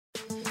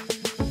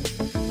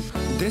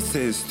This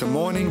is the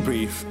morning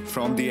brief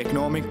from the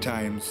Economic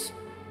Times.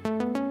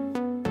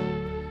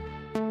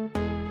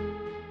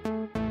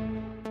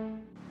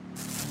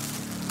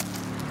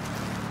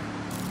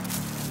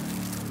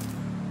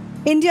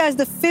 India is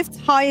the fifth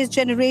highest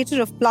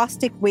generator of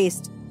plastic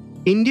waste.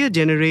 India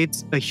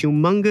generates a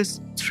humongous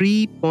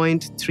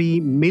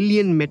 3.3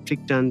 million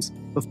metric tons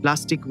of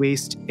plastic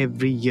waste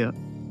every year.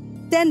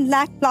 10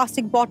 lakh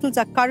plastic bottles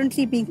are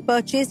currently being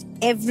purchased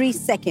every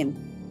second.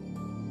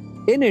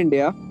 In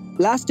India,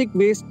 plastic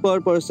waste per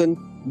person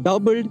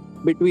doubled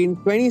between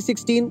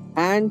 2016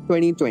 and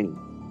 2020.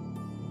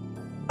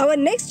 Our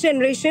next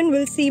generation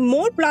will see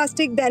more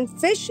plastic than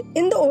fish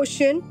in the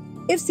ocean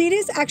if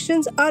serious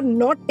actions are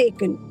not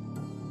taken.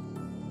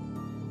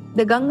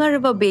 The Ganga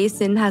River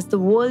Basin has the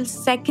world's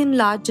second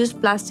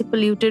largest plastic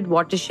polluted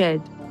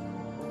watershed.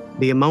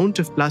 The amount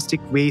of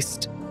plastic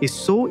waste is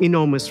so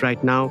enormous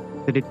right now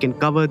that it can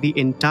cover the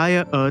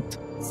entire Earth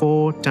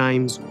 4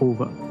 times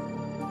over.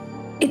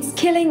 It's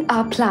killing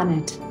our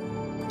planet,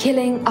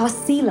 killing our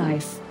sea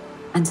life,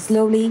 and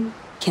slowly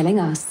killing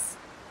us.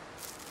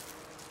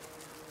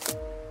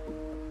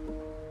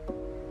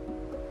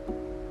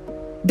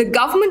 The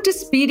government is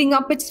speeding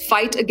up its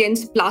fight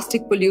against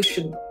plastic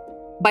pollution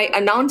by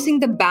announcing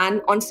the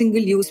ban on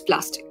single-use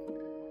plastic.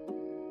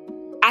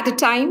 At a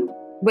time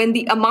when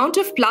the amount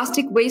of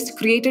plastic waste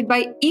created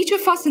by each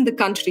of us in the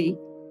country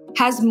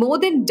has more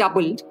than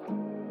doubled,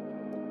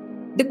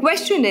 the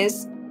question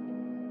is,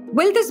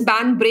 will this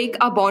ban break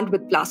our bond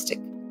with plastic?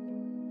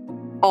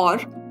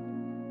 Or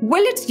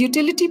will its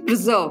utility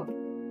preserve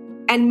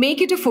and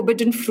make it a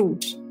forbidden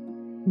fruit,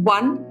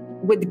 one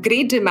with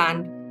great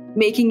demand,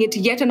 making it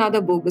yet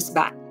another bogus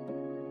ban?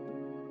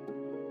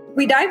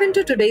 We dive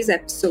into today's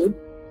episode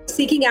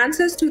seeking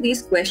answers to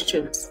these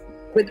questions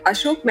with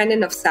Ashok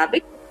Menon of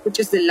SABIC, which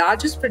is the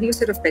largest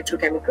producer of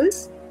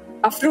petrochemicals,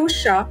 Afroz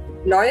Shah,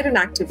 lawyer and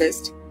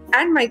activist,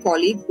 and my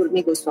colleague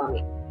Gurmi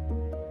Goswami.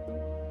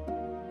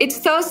 It's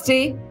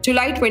Thursday,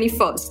 July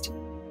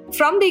 21st.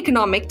 From the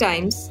Economic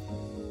Times,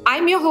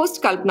 I'm your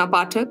host Kalpana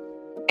Pathak,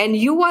 and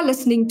you are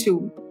listening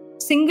to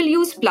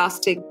Single-Use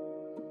Plastic,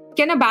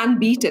 Can a Ban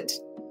Beat It?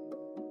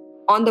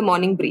 On the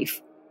Morning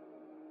Brief.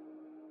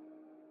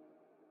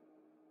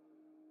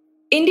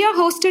 India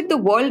hosted the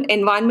World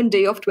Environment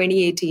Day of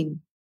 2018.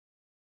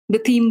 The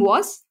theme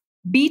was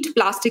Beat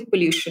Plastic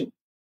Pollution.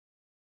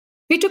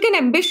 We took an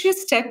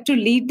ambitious step to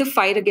lead the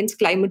fight against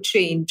climate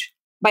change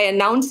by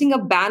announcing a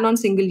ban on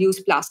single-use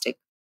plastic.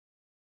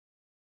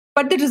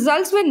 But the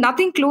results were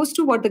nothing close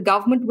to what the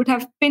government would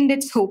have pinned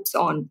its hopes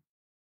on.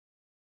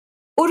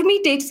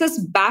 Urmi takes us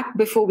back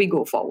before we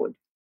go forward.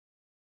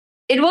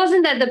 It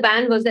wasn't that the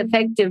ban was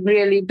effective,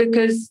 really,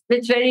 because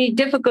it's very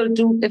difficult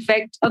to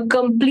effect a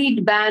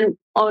complete ban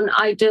on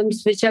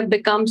items which have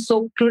become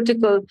so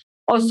critical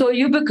or so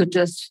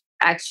ubiquitous,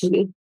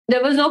 actually.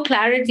 There was no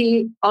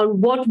clarity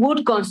on what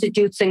would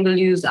constitute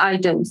single-use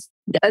items.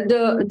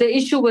 The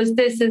issue was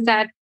this, is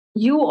that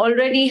you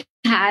already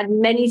had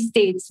many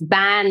states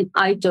ban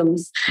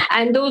items,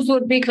 and those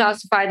would be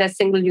classified as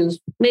single-use,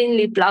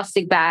 mainly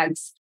plastic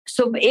bags.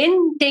 So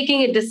in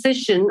taking a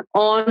decision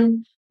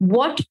on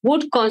what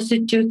would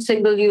constitute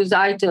single-use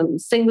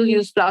items,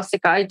 single-use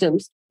plastic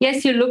items,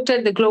 yes, you looked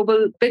at the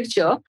global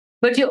picture,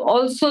 but you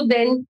also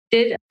then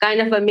did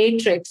kind of a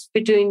matrix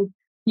between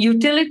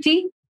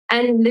utility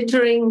and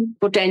littering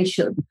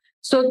potential.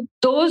 So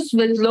those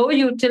with low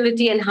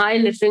utility and high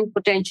littering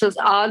potentials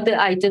are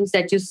the items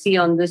that you see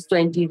on this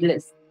 20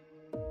 list.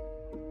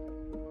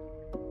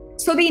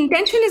 So the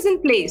intention is in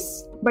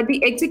place, but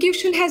the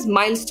execution has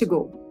miles to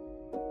go.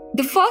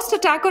 The first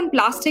attack on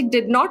plastic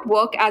did not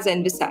work as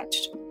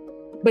envisaged.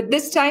 But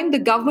this time, the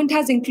government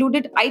has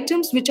included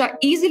items which are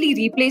easily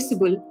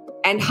replaceable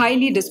and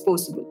highly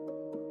disposable.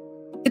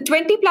 The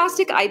 20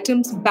 plastic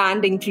items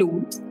banned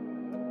include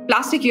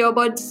plastic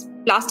earbuds,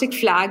 plastic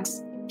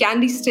flags,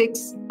 candy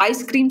sticks,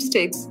 ice cream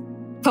sticks,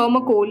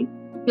 thermocol,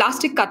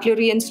 plastic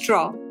cutlery and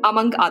straw,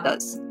 among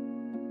others.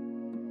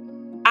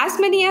 As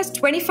many as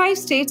 25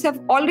 states have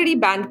already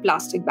banned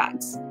plastic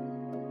bags.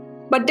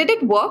 But did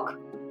it work?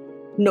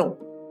 No.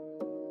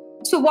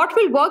 So what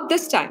will work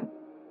this time?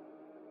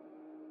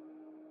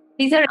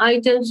 These are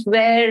items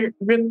where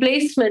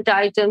replacement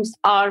items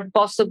are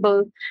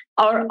possible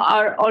or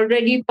are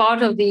already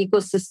part of the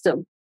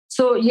ecosystem.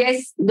 So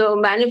yes, the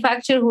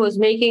manufacturer who is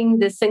making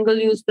the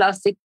single-use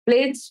plastic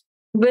plates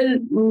will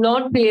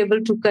not be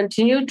able to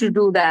continue to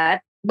do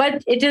that.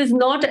 But it is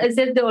not as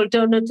if the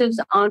alternatives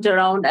aren't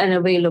around and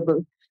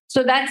available.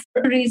 So that's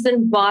the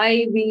reason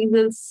why we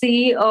will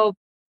see a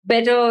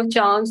better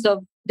chance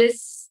of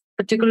this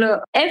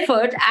particular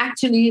effort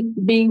actually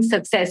being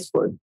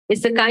successful.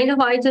 It's the kind of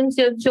items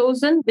you have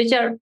chosen which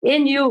are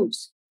in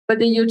use, but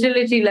the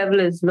utility level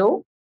is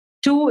low.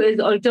 2 is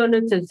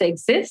alternatives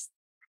exist.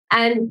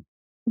 And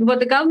what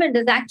the government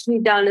has actually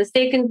done is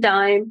taken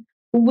time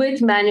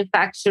with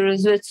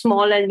manufacturers, with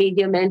small and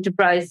medium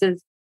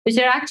enterprises, which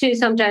are actually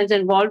sometimes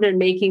involved in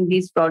making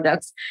these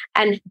products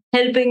and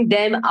helping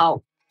them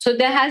out. So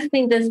there has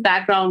been this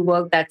background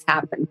work that's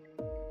happened.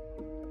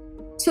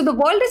 So the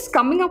world is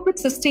coming up with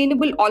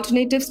sustainable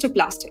alternatives to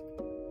plastic.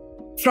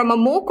 From a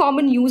more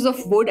common use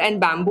of wood and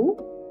bamboo,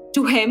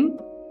 to hemp,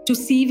 to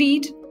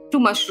seaweed, to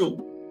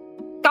mushroom.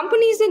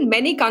 Companies in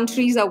many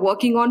countries are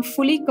working on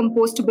fully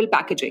compostable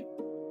packaging.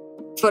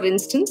 For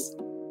instance,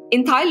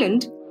 in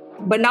Thailand,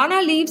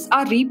 banana leaves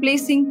are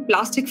replacing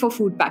plastic for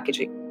food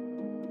packaging.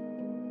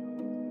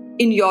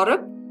 In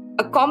Europe,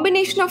 a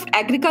combination of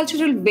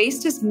agricultural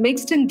waste is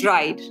mixed and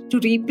dried to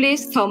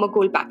replace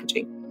thermocol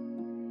packaging.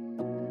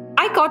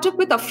 I caught up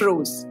with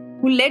Afroz,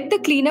 who led the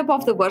cleanup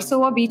of the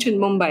Versova beach in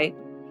Mumbai,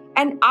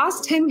 and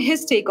asked him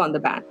his take on the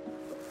ban.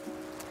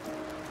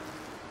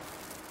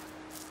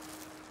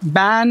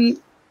 Ban,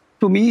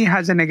 to me,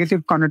 has a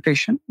negative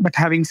connotation. But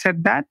having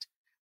said that,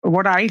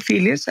 what I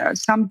feel is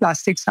some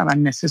plastics are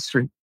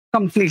unnecessary,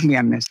 completely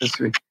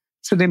unnecessary.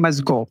 So they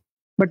must go.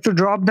 But to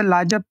draw up the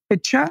larger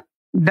picture,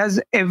 does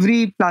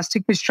every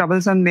plastic which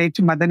travels on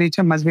Mother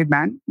Nature must be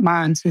banned?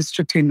 My answer is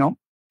strictly no.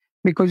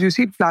 Because you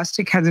see,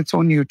 plastic has its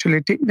own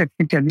utility, let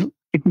me tell you.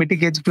 It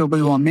mitigates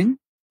global warming,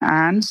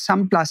 and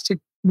some plastic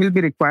will be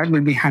required,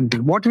 will be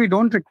handled. What we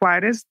don't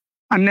require is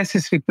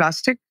unnecessary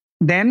plastic,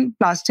 then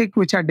plastic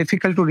which are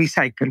difficult to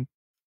recycle,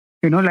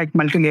 like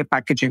multi-layer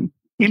packaging.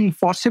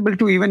 Impossible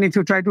to, even if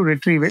you try to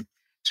retrieve it.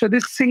 So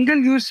this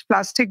single-use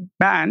plastic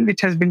ban,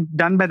 which has been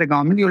done by the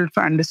government, you'll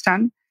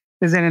understand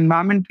there's an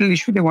environmental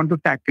issue, they want to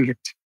tackle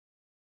it.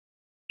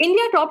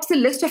 India tops the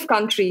list of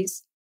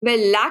countries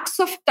where lakhs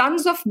of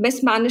tons of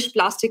mismanaged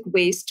plastic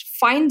waste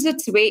finds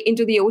its way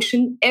into the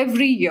ocean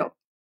every year.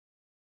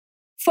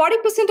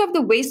 40% of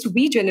the waste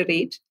we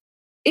generate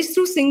is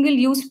through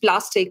single-use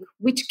plastic,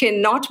 which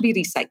cannot be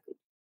recycled.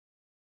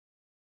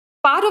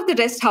 Part of the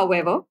rest,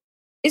 however,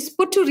 is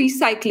put to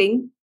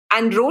recycling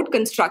and road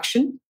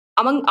construction,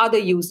 among other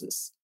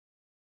uses.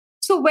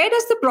 So where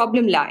does the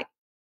problem lie?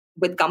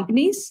 With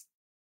companies,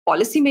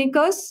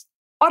 policymakers,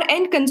 or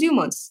end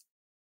consumers?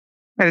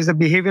 Whereas the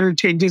behavioral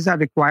changes are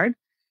required.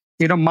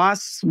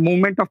 Mass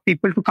movement of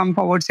people to come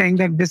forward saying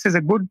that this is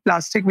a good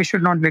plastic, we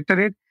should not litter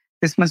it,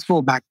 this must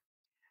go back.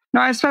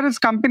 Now, as far as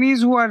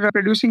companies who are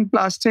producing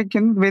plastic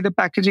and the way the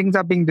packagings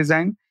are being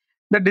designed,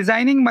 the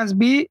designing must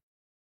be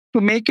to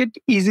make it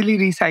easily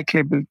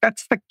recyclable.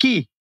 That's the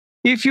key.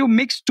 If you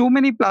mix too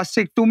many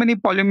plastic, too many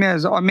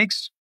polymers, or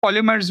mix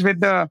polymers with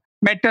the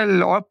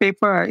metal or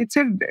paper, it's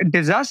a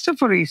disaster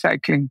for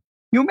recycling.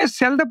 You may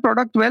sell the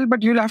product well,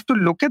 but you'll have to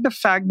look at the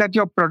fact that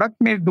your product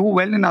may do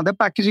well in other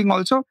packaging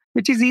also,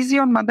 which is easy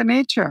on Mother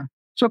Nature.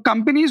 So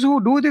companies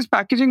who do this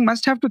packaging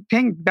must have to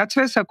think. That's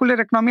where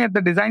circular economy at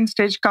the design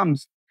stage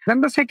comes.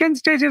 Then the second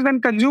stage is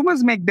when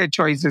consumers make their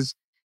choices.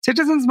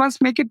 Citizens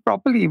must make it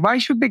properly. Why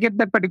should they get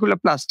that particular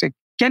plastic?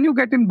 Can you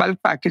get in bulk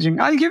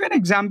packaging? I'll give an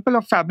example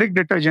of fabric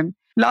detergent.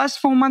 Last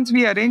 4 months,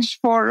 we arranged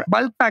for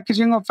bulk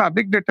packaging of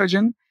fabric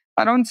detergent.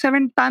 Around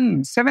 7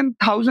 tons,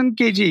 7,000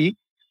 kg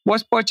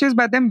was purchased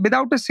by them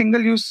without a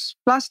single-use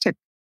plastic.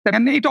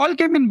 And it all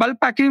came in bulk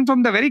packaging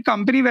from the very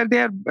company where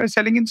they are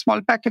selling in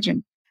small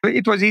packaging.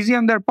 It was easy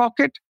on their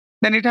pocket.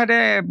 Then it had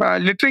a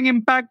littering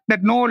impact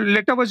that no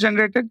litter was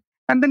generated.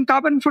 And then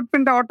carbon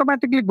footprint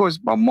automatically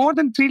goes. More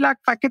than 3 lakh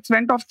packets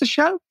went off the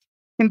shelf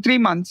in 3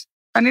 months.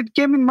 And it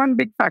came in one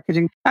big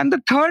packaging. And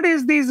the third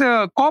is these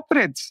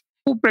corporates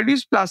who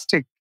produce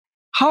plastic.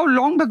 How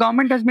long the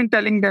government has been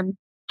telling them?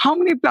 How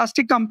many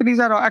plastic companies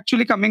are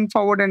actually coming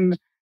forward and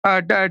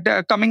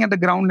coming at the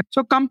ground?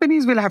 So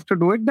companies will have to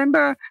do it. Then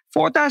the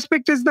fourth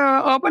aspect is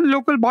the urban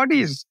local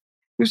bodies.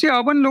 You see,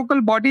 urban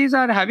local bodies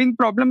are having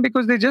problem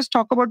because they just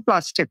talk about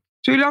plastic.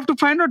 So you'll have to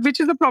find out which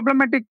is the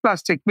problematic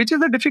plastic, which is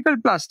the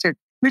difficult plastic,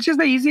 which is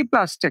the easy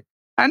plastic,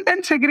 and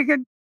then segregate.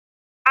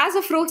 As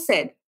Afroz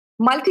said,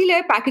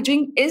 multi-layer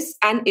packaging is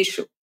an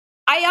issue.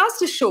 I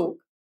asked Ashok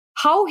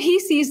how he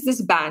sees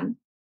this ban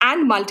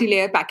and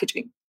multi-layer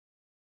packaging.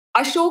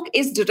 Ashok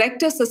is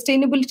Director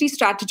Sustainability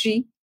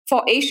Strategy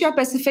for Asia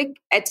Pacific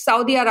at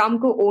Saudi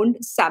Aramco-owned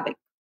SABIC.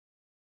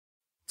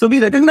 So we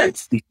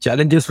recognize the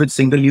challenges with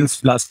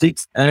single-use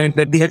plastics, and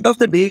at the end of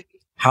the day,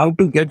 how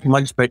to get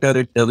much better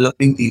at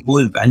developing the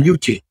whole value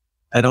chain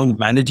around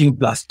managing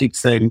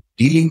plastics and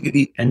dealing with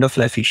the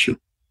end-of-life issue.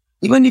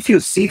 Even if you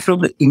see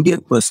from the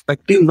Indian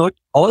perspective, not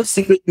all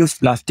single-use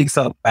plastics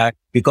are bad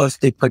because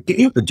they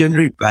continue to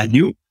generate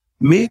value,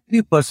 make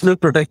the personal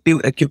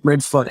protective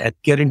equipments for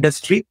healthcare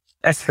industry,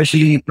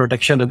 especially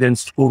protection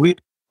against COVID,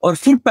 or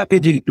food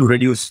packaging to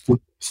reduce food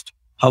waste.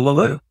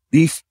 However,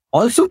 these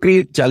also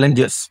create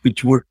challenges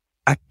which would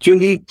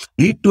actually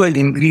lead to an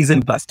increase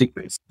in plastic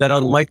waste. There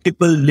are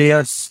multiple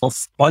layers of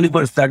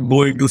polymers that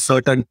go into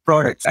certain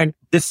products, and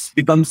this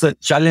becomes a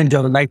challenge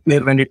or a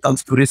nightmare when it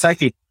comes to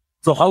recycling.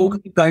 So how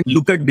can we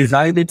look at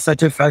design in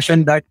such a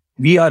fashion that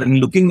we are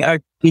looking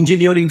at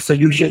engineering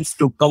solutions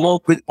to come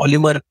up with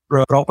polymer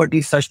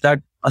properties such that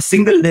a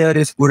single layer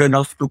is good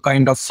enough to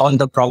kind of solve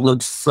the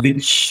problems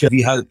which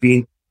we have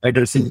been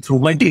addressing through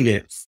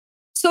multi-layers.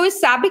 So is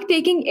SABIC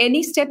taking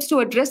any steps to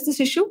address this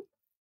issue?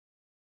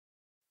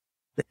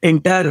 The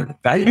entire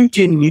value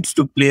chain needs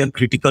to play a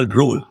critical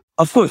role.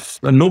 Of course,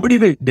 nobody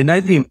will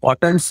deny the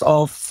importance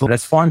of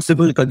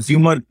responsible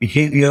consumer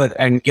behavior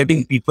and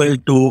getting people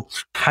to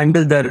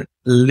handle their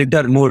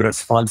litter more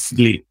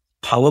responsibly.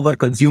 However,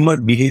 consumer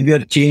behavior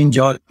change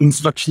or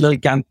instructional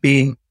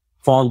campaign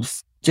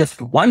forms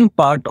just one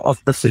part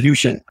of the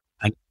solution.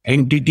 An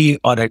entity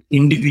or an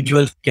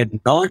individual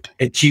cannot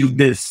achieve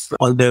this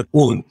on their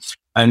own.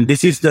 And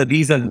this is the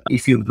reason,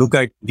 if you look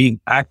at, we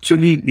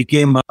actually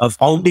became a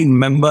founding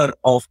member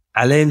of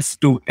Alliance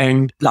to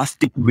End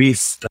Plastic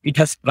Waste. It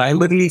has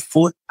primarily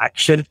 4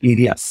 action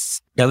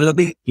areas: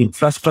 developing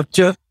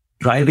infrastructure,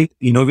 driving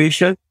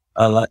innovation,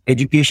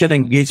 education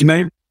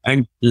engagement,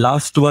 and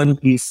last one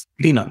is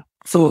cleanup.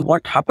 So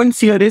what happens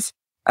here is,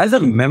 as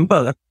a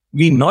member,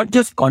 we not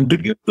just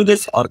contribute to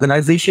this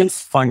organization's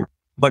fund,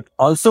 but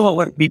also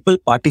our people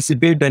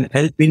participate and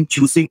help in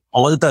choosing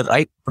all the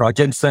right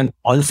projects and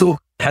also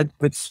help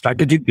with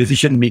strategic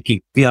decision making.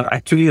 We are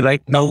actually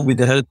right now, with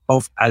the help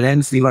of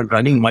Alliance, we are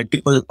running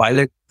multiple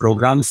pilot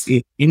programs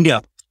in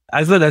India,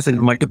 as well as in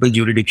multiple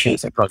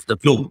jurisdictions across the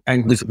globe.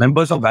 And these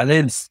members of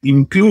Alliance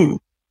include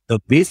the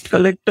waste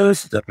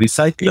collectors, the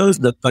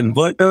recyclers, the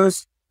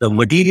converters, the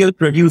material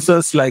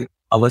producers like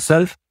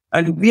ourselves.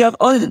 And we are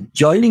all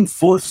joining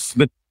force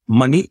with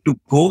money to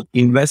go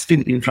invest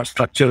in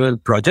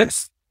infrastructural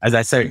projects. As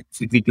I said,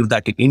 we do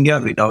that in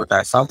India, without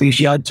South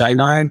Asia,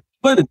 China, and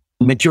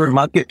mature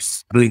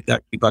markets doing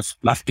that, because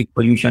plastic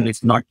pollution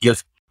is not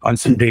just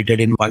concentrated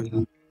in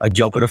one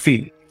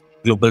geography,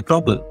 global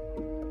problem.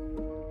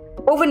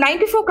 Over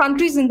 94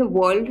 countries in the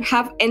world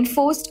have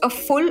enforced a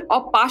full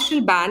or partial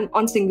ban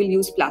on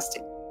single-use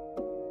plastic.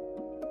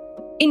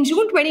 In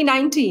June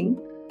 2019,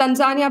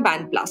 Tanzania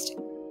banned plastic.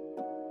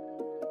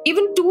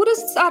 Even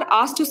tourists are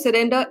asked to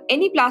surrender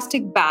any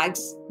plastic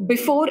bags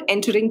before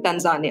entering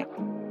Tanzania.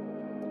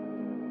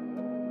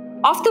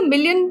 Of the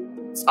millions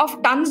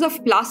of tons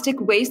of plastic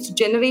waste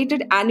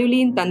generated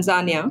annually in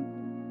Tanzania,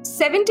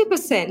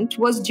 70%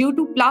 was due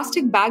to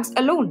plastic bags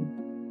alone.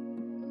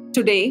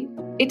 Today,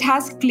 it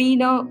has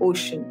cleaner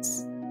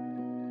oceans.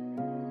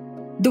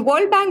 The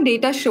World Bank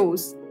data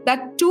shows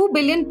that 2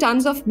 billion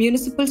tons of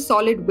municipal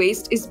solid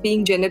waste is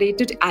being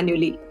generated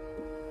annually.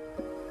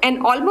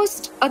 And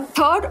almost a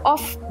third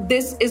of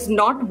this is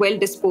not well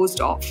disposed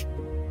of.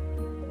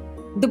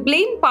 The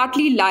blame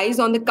partly lies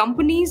on the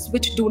companies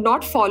which do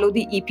not follow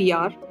the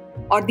EPR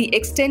or the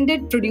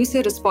Extended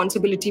Producer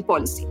Responsibility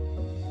Policy.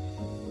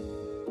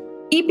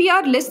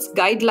 EPR lists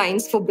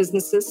guidelines for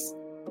businesses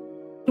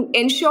to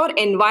ensure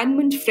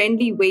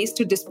environment-friendly ways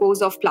to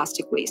dispose of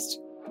plastic waste.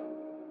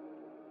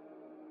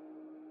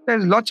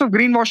 There's lots of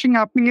greenwashing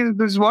happening in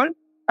this world,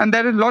 and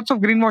there is lots of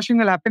greenwashing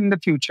will happen in the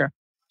future.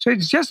 So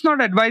it's just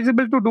not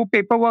advisable to do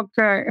paperwork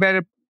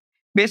where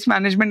waste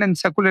management and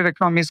circular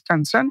economy is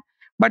concerned,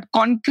 but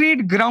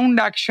concrete ground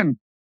action.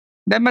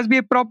 There must be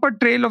a proper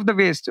trail of the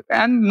waste.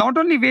 And not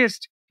only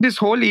waste, this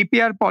whole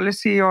EPR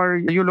policy, or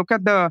you look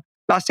at the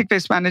plastic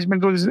waste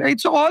management rules,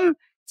 it's all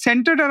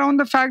centered around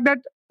the fact that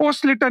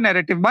post-litter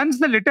narrative. Once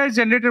the litter is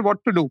generated,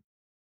 what to do?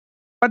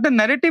 But the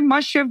narrative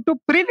must shift to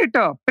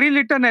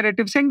pre-litter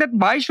narrative, saying that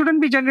why shouldn't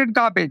we generate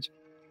garbage?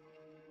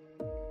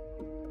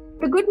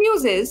 The good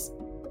news is,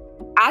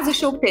 as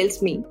Ashok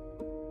tells me,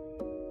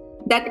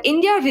 that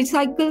India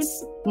recycles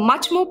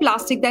much more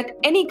plastic than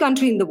any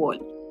country in the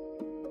world.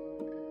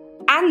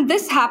 And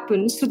this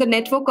happens through the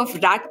network of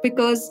rat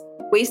pickers,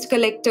 waste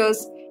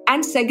collectors,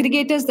 and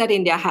segregators that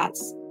India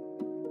has.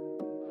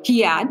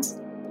 He adds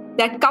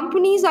that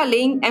companies are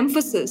laying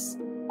emphasis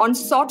on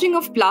sorting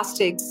of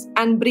plastics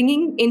and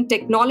bringing in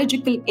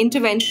technological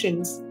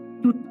interventions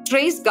to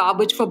trace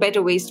garbage for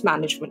better waste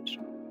management.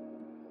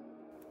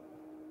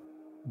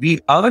 We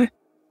are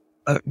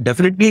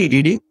definitely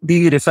leading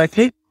the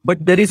recycling,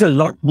 but there is a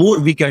lot more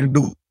we can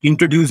do.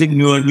 Introducing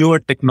newer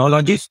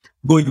technologies,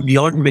 going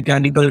beyond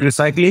mechanical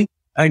recycling,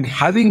 and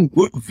having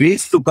good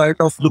ways to kind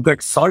of look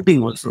at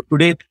sorting also.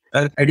 Today,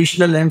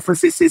 additional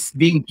emphasis is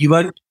being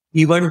given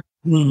even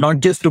not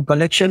just to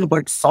collection,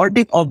 but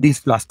sorting of these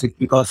plastics,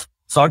 because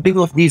sorting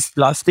of these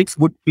plastics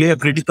would play a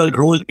critical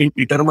role in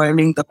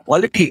determining the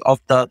quality of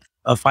the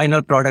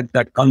final product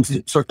that comes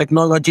in. So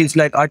technologies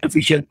like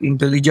artificial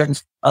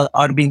intelligence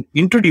are being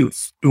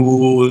introduced to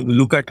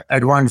look at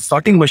advanced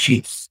sorting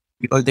machines,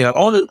 because they are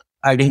all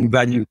adding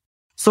value.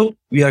 So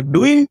we are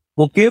doing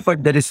okay,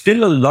 but there is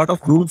still a lot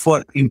of room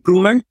for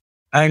improvement.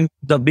 And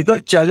the bigger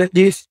challenge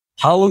is,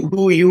 how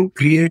do you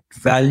create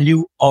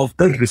value of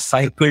the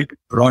recycled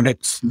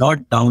products? Not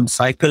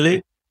downcycle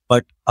it,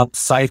 but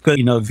upcycle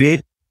in a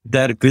way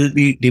there will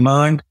be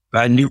demand,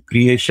 value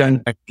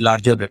creation at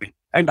larger revenue.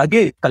 And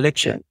again,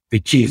 collection,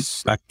 which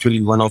is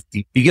actually one of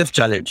the biggest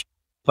challenge.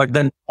 But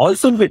then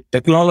also with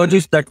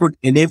technologies that would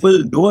enable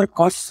lower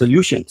cost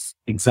solutions.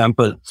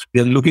 Example, we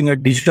are looking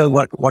at digital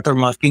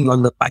watermarking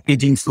on the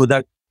packaging so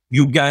that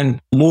you can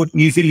more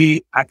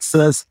easily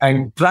access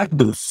and track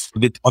those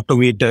with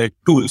automated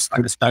tools,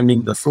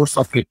 understanding the source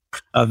of it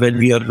when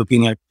we are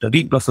looking at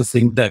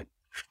reprocessing them.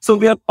 So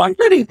we are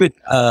partnering with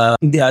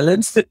the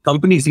alliance with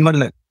companies even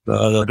like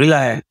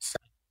Reliance,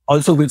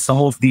 also with some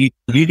of the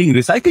leading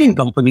recycling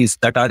companies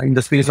that are in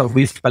the space of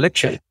waste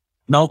collection,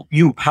 Now,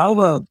 you have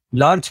a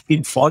large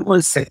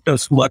informal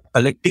sectors who are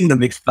collecting the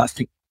mixed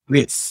plastic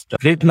waste,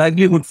 great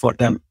livelihood for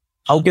them.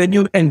 How can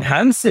you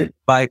enhance it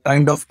by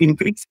kind of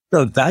increase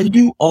the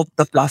value of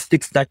the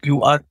plastics that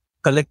you are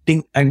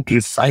collecting and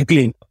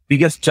recycling?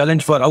 Biggest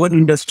challenge for our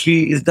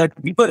industry is that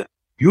we were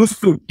used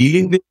to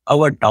dealing with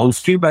our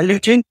downstream value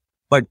chain,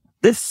 but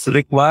this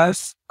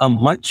requires a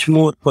much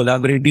more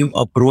collaborative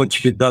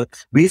approach with the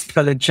waste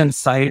collection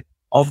side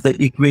of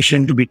the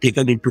equation to be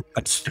taken into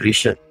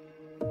consideration.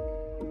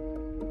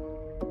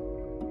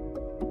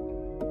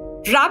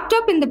 Wrapped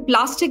up in the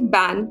plastic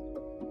ban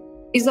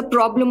is a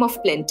problem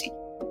of plenty.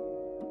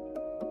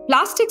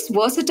 Plastic's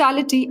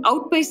versatility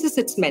outpaces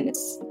its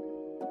menace.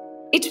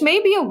 It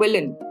may be a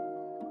villain,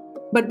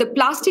 but the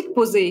plastic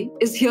posse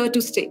is here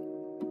to stay.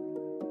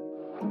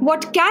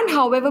 What can,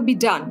 however, be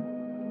done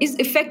is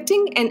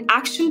effecting an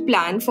action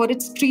plan for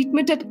its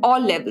treatment at all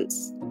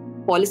levels: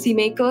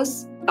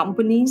 policymakers,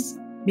 companies,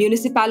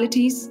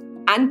 municipalities,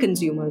 and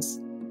consumers.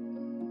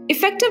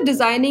 Effective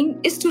designing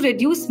is to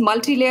reduce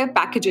multi-layer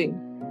packaging,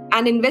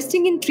 and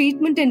investing in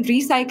treatment and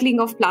recycling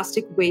of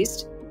plastic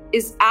waste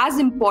is as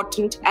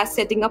important as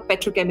setting up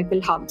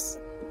petrochemical hubs.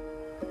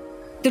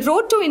 The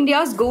road to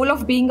India's goal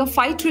of being a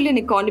 5 trillion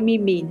economy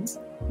means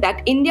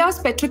that India's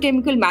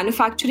petrochemical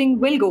manufacturing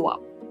will go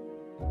up.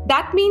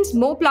 That means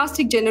more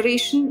plastic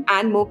generation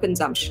and more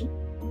consumption.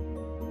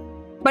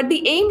 But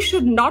the aim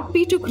should not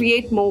be to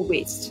create more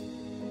waste.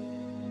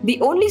 The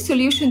only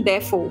solution,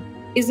 therefore,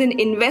 is an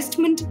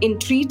investment in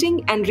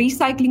treating and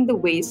recycling the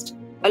waste,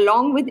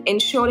 along with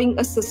ensuring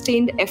a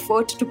sustained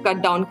effort to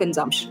cut down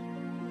consumption.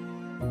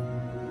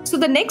 So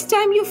the next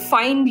time you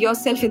find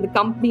yourself in the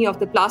company of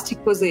the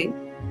plastic posse,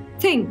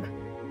 think,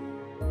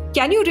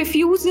 can you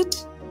refuse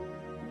it?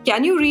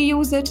 Can you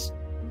reuse it?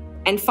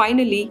 And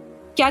finally,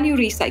 can you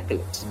recycle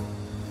it?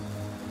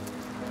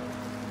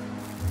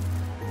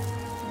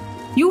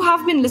 You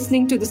have been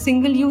listening to The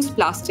Single-Use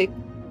Plastic,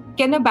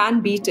 Can a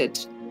Ban Beat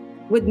It?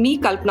 With me,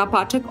 Kalpana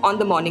Pathak, on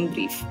The Morning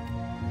Brief.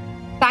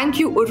 Thank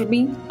you,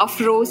 Urmi,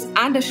 Afroz,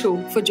 and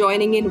Ashok for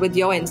joining in with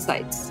your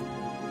insights.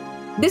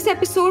 This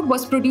episode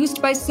was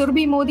produced by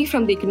Surbhi Modi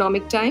from The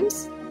Economic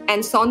Times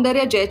and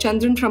Saundarya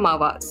Jayachandran from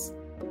Awaaz.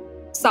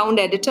 Sound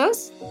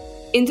editors,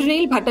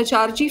 Indranil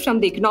Bhattacharjee from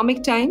The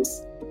Economic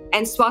Times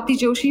and Swati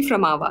Joshi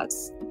from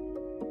Awaaz.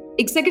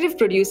 Executive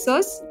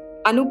producers,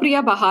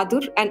 Anupriya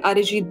Bahadur and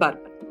Arijit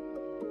Barman.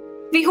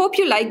 We hope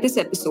you like this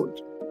episode.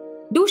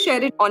 Do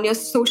share it on your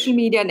social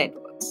media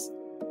networks.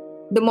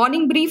 The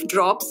Morning Brief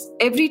drops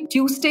every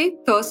Tuesday,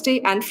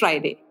 Thursday, and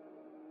Friday.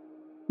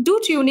 Do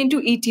tune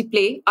into ET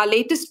Play, our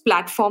latest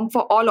platform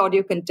for all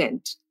audio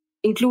content,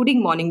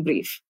 including Morning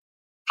Brief.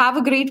 Have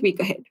a great week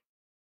ahead.